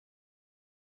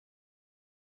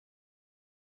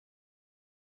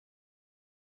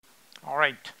All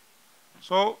right.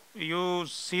 So you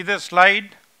see this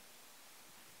slide.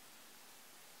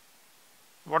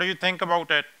 What do you think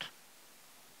about it?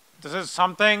 This is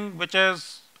something which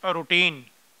is a routine,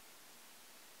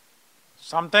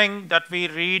 something that we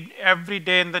read every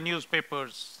day in the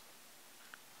newspapers.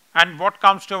 And what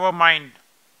comes to our mind?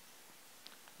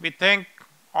 We think,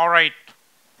 all right,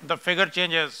 the figure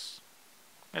changes.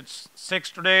 It's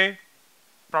 6 today,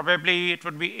 probably it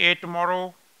would be 8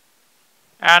 tomorrow.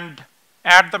 And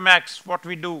at the max, what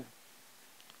we do,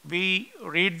 we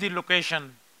read the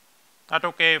location that,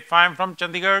 okay, if I'm from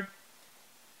Chandigarh,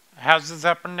 has this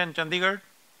happened in Chandigarh?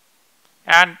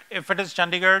 And if it is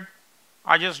Chandigarh,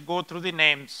 I just go through the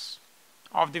names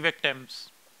of the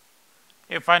victims.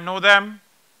 If I know them,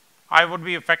 I would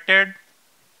be affected.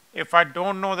 If I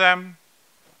don't know them,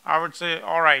 I would say,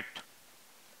 all right,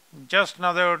 just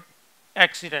another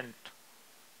accident.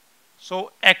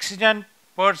 So accident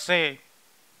per se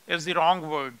is the wrong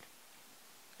word.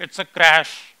 It's a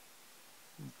crash.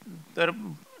 The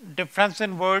difference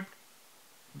in word,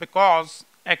 because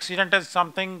accident is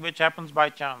something which happens by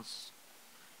chance.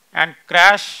 And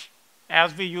crash,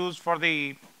 as we use for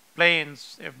the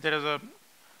planes, if there is a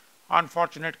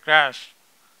unfortunate crash,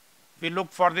 we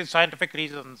look for the scientific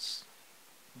reasons.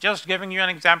 Just giving you an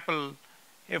example,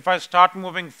 if I start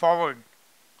moving forward,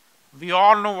 we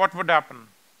all know what would happen.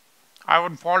 I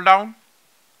would fall down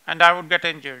and I would get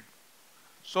injured.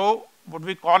 So would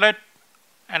we call it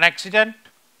an accident?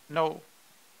 No,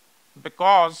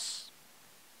 because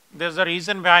there's a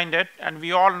reason behind it, and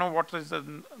we all know what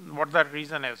that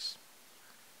reason is.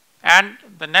 And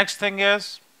the next thing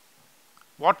is,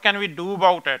 what can we do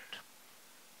about it?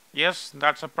 Yes,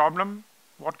 that's a problem.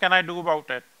 What can I do about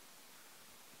it?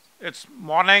 It's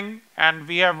morning and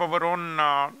we have our own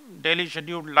daily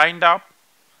schedule lined up.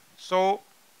 So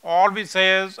all we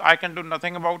say is, I can do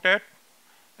nothing about it,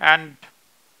 and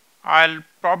I'll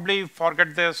probably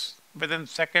forget this within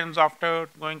seconds after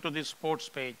going to the sports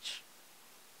page.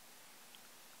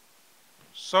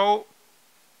 So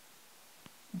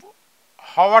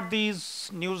how are these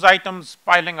news items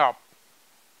piling up?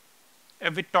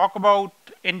 If we talk about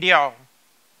India,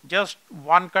 just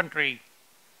one country,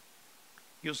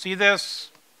 you see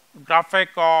this graphic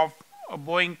of a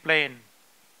Boeing plane.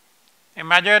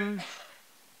 Imagine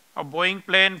a Boeing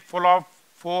plane full of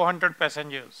 400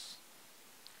 passengers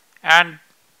and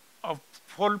a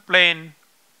full plane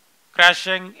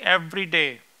crashing every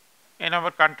day in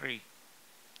our country.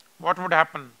 What would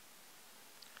happen?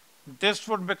 This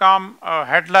would become a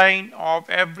headline of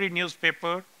every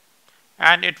newspaper,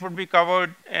 and it would be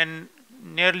covered in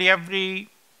nearly every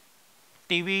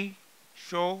TV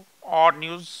show or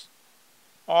news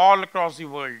all across the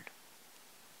world.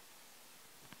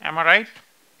 Am I right?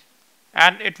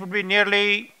 And it would be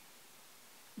nearly,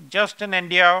 just in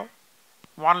India,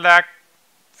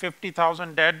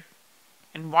 1,50,000 dead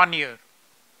in 1 year.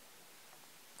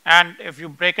 And if you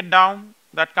break it down,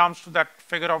 that comes to that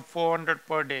figure of 400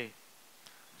 per day.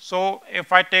 So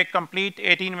if I take complete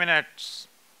 18 minutes,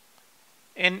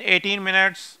 in 18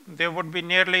 minutes, there would be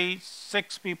nearly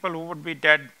 6 people who would be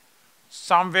dead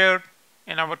somewhere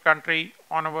in our country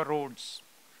on our roads,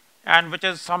 and which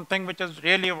is something which is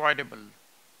really avoidable.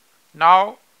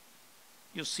 Now,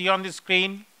 you see on the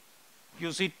screen,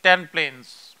 you see 10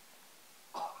 planes.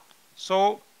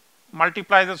 So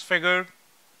multiply this figure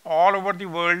all over the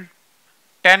world,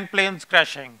 10 planes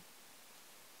crashing.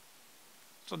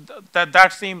 So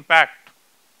that's the impact.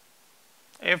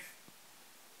 If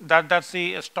that's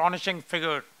the astonishing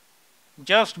figure,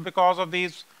 just because of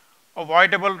these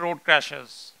avoidable road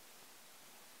crashes.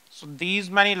 So these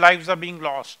many lives are being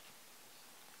lost.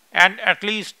 And at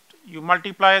least you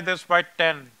multiply this by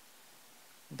 10,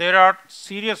 there are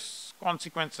serious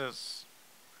consequences.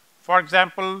 For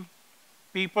example,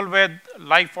 people with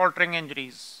life-altering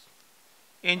injuries,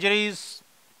 injuries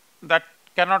that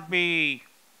cannot be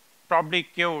probably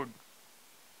cured.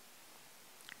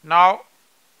 Now,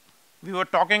 we were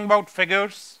talking about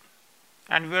figures,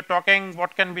 and we were talking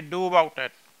what can we do about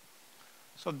it.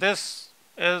 So this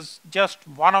is just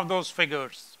one of those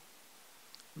figures.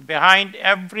 Behind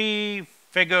every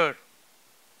figure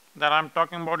that I'm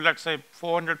talking about, let's say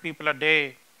 400 people a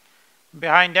day,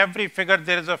 behind every figure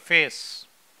there is a face.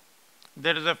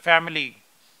 There is a family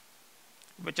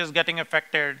which is getting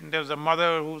affected. There's a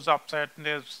mother who's upset.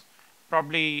 There's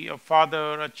probably a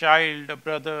father, a child, a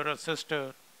brother, a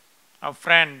sister, a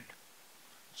friend.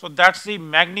 So that's the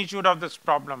magnitude of this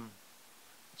problem.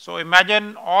 So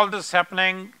imagine all this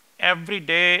happening every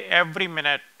day, every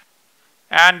minute,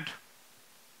 and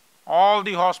all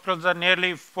the hospitals are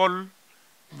nearly full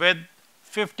with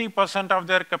 50% of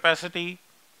their capacity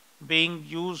being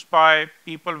used by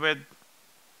people with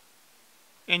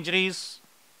injuries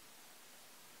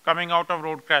coming out of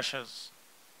road crashes.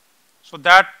 So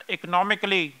that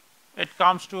economically it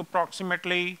comes to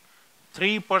approximately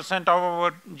 3% of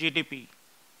our GDP,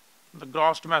 the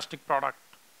gross domestic product.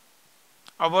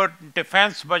 Our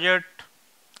defense budget,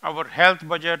 our health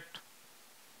budget,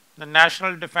 the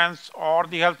national defense or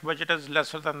the health budget is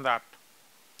lesser than that.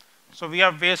 So we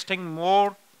are wasting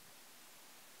more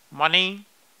money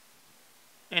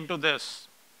into this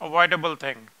avoidable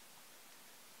thing.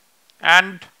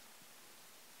 And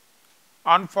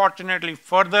unfortunately,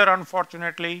 further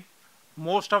unfortunately,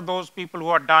 most of those people who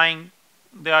are dying,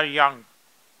 they are young.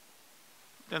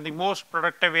 In the most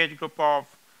productive age group of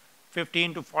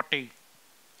 15 to 40.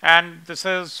 And this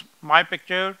is my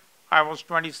picture. I was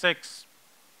 26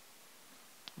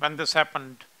 when this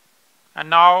happened. And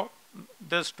now,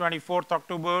 this 24th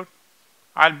October,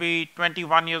 I'll be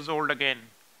 21 years old again.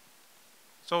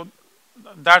 So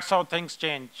that's how things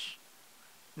change.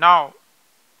 Now,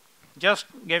 just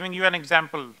giving you an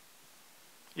example,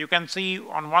 you can see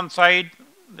on one side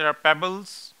there are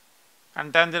pebbles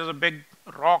and then there is a big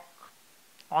rock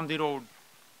on the road.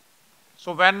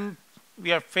 So when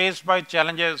we are faced by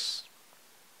challenges,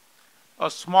 a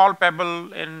small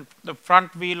pebble in the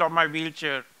front wheel of my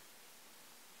wheelchair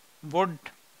would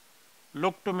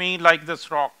look to me like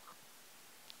this rock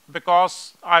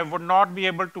because I would not be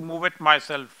able to move it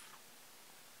myself.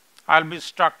 I'll be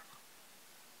stuck.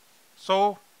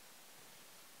 So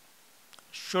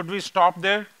should we stop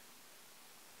there?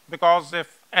 Because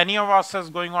if any of us is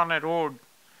going on a road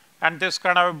and this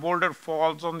kind of a boulder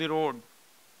falls on the road,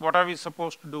 what are we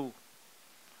supposed to do?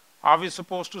 Are we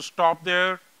supposed to stop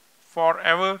there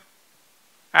forever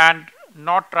and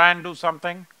not try and do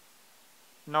something?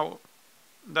 No,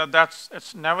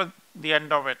 it's never the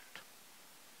end of it.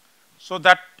 So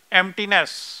that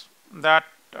emptiness that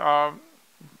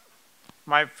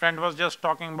my friend was just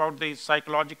talking about, the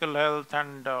psychological health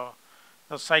and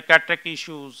the psychiatric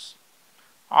issues.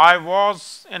 I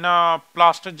was in a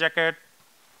plaster jacket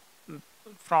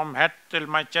from head till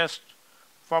my chest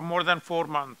for more than 4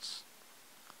 months.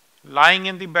 Lying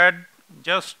in the bed,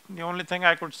 just the only thing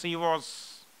I could see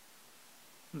was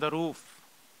the roof.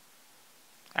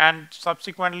 And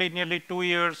subsequently nearly 2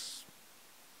 years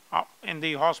in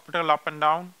the hospital up and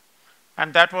down.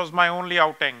 And that was my only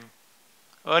outing.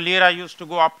 Earlier I used to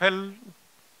go uphill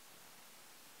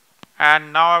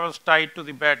and now I was tied to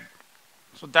the bed.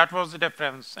 So that was the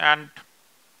difference, and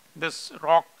this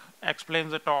rock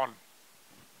explains it all.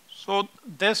 So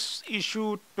this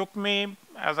issue took me,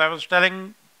 as I was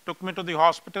telling, took me to the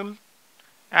hospital,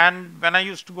 and when I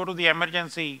used to go to the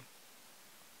emergency,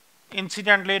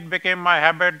 incidentally it became my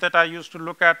habit that I used to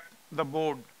look at the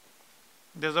board.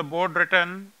 There's a board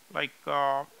written like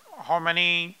how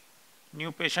many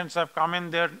new patients have come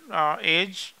in their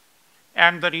age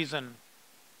and the reason.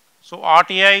 So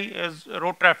RTI is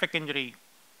road traffic injury.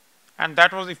 And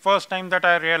that was the first time that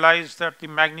I realized that the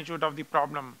magnitude of the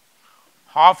problem.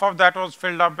 Half of that was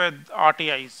filled up with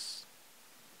RTIs.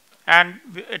 And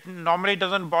it normally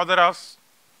doesn't bother us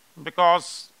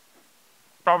because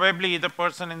probably the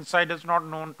person inside is not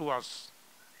known to us.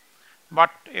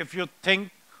 But if you think,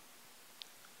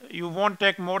 you won't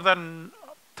take more than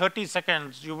 30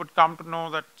 seconds, you would come to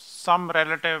know that some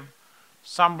relative,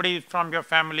 somebody from your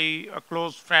family, a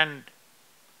close friend,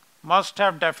 must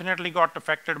have definitely got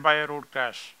affected by a road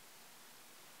crash.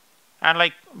 And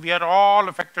like we are all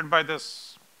affected by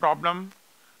this problem,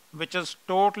 which is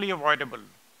totally avoidable.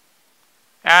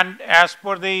 And as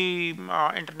per the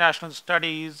international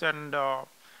studies, and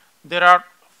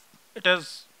it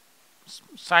is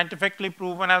scientifically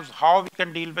proven as how we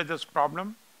can deal with this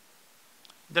problem.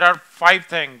 There are 5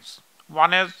 things.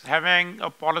 One is having a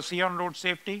policy on road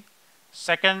safety.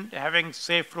 Second, having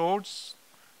safe roads.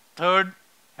 Third,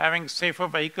 having safer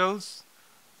vehicles.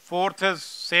 Fourth is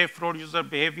safe road user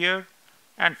behavior.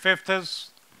 And fifth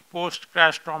is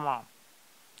post-crash trauma,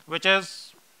 which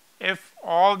is if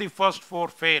all the first 4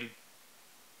 fail,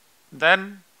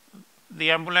 then the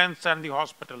ambulance and the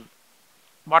hospital.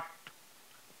 But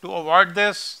to avoid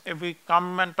this, if we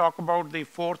come and talk about the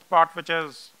 4th part, which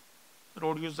is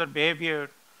road user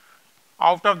behavior,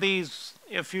 out of these,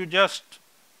 if you just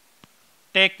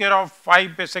take care of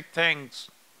 5 basic things.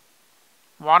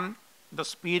 One, the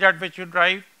speed at which you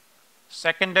drive.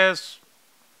 Second is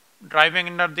driving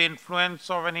under the influence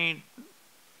of any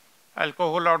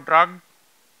alcohol or drug.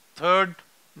 Third,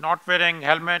 not wearing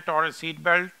helmet or a seat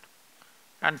belt.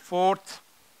 And fourth,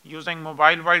 using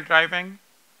mobile while driving.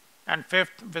 And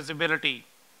fifth, visibility.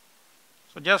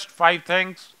 So just 5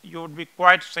 things, you would be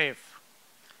quite safe.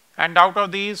 And out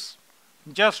of these,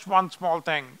 Just one small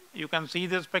thing. You can see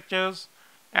these pictures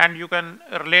and you can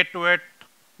relate to it.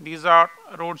 These are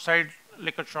roadside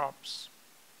liquor shops.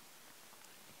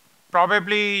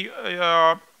 Probably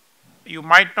you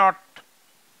might not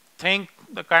think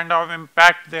the kind of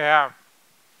impact they have.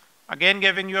 Again,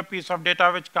 giving you a piece of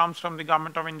data which comes from the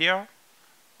government of India.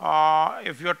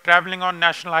 If you're traveling on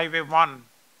National Highway 1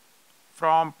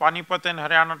 from Panipat in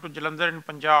Haryana to Jalandhar in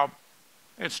Punjab,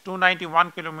 it's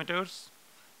 291 kilometers,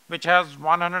 which has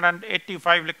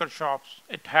 185 liquor shops.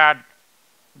 It had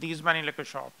these many liquor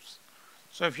shops.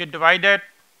 So if you divide it,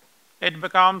 it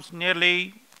becomes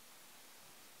nearly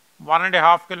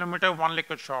 1.5 kilometer, one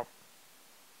liquor shop.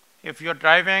 If you're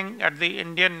driving at the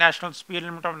Indian national speed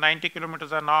limit of 90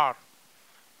 kilometers an hour,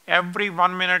 every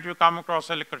 1 minute you come across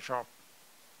a liquor shop.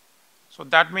 So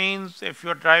that means if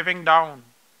you're driving down,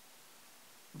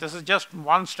 this is just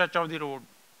one stretch of the road.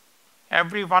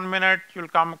 Every 1 minute you'll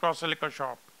come across a liquor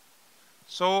shop.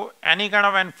 So any kind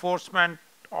of enforcement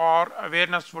or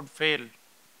awareness would fail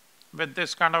with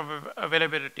this kind of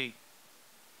availability.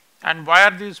 And why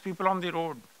are these people on the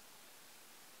road?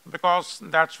 Because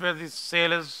that's where the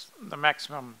sale is the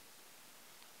maximum.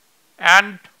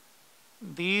 And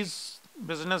these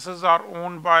businesses are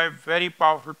owned by very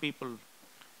powerful people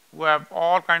who have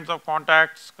all kinds of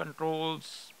contacts,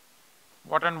 controls,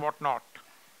 what and what not.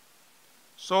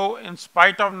 So in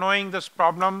spite of knowing this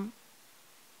problem,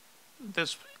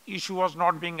 this issue was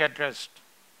not being addressed.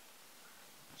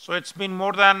 So it's been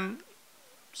more than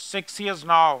 6 years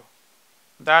now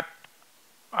that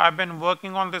I've been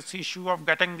working on this issue of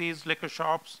getting these liquor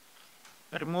shops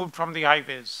removed from the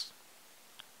highways.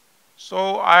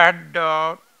 So I had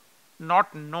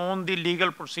not known the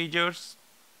legal procedures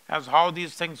as how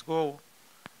these things go.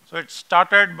 So it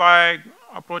started by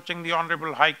approaching the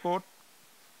Honorable High Court.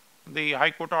 The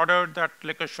High Court ordered that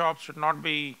liquor shops should not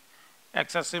be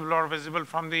accessible or visible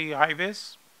from the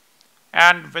highways.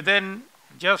 And within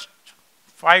just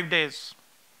 5 days,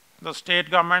 the state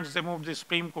governments, they moved the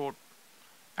Supreme Court.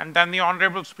 And then the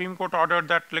Honorable Supreme Court ordered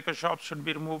that liquor shops should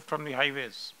be removed from the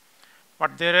highways.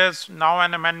 But there is now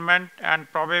an amendment,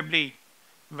 and probably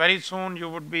very soon you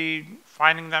would be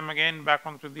finding them again back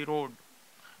onto the road.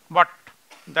 But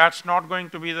that's not going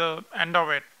to be the end of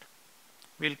it.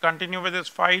 We'll continue with this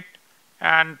fight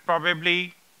and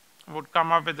probably would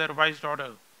come up with a revised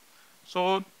order.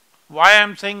 So why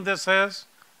I'm saying this is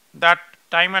that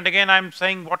time and again I'm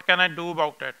saying, what can I do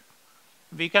about it?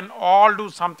 We can all do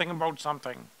something about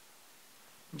something.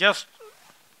 Just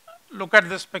look at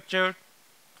this picture.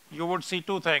 You would see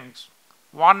two things.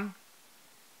 One,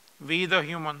 we the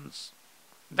humans.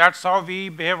 That's how we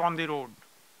behave on the road.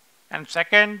 And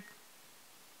second,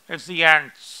 it's the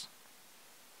ants.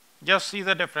 Just see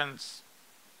the difference.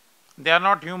 They are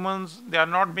not humans. They are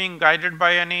not being guided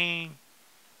by any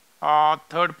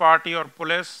third party or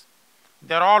police.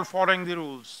 They are all following the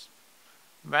rules.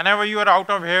 Whenever you are out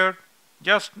of here,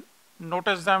 just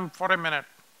notice them for a minute.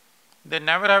 They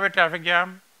never have a traffic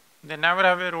jam. They never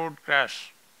have a road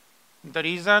crash. The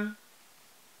reason,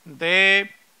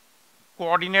 they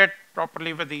coordinate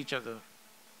properly with each other.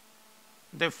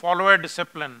 They follow a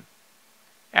discipline.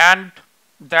 And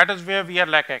that is where we are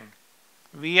lacking.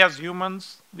 We as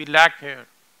humans, we lack here.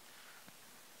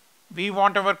 We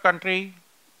want our country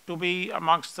to be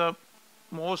amongst the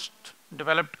most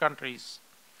developed countries.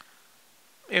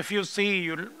 If you see,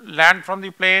 you land from the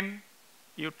plane,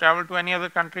 you travel to any other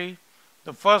country,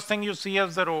 the first thing you see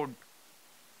is the road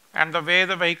and the way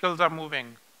the vehicles are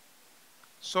moving.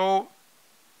 So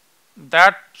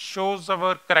that shows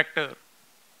our character.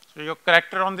 So your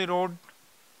character on the road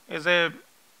is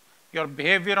your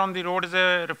behavior on the road is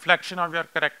a reflection of your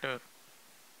character.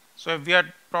 So if we are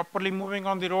properly moving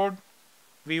on the road,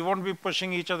 we won't be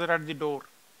pushing each other at the door,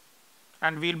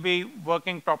 and we'll be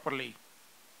working properly.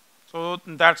 So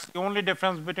that's the only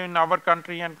difference between our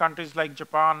country and countries like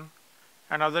Japan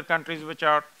and other countries which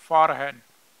are far ahead.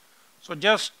 So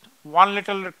just one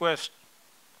little request.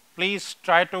 Please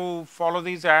try to follow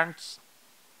these ants.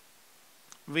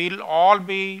 We'll all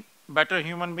be better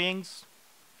human beings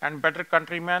and better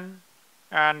countrymen,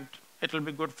 and it will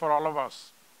be good for all of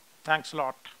us. Thanks a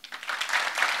lot.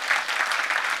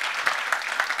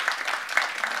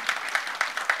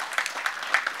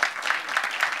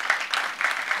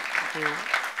 Thank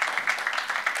you.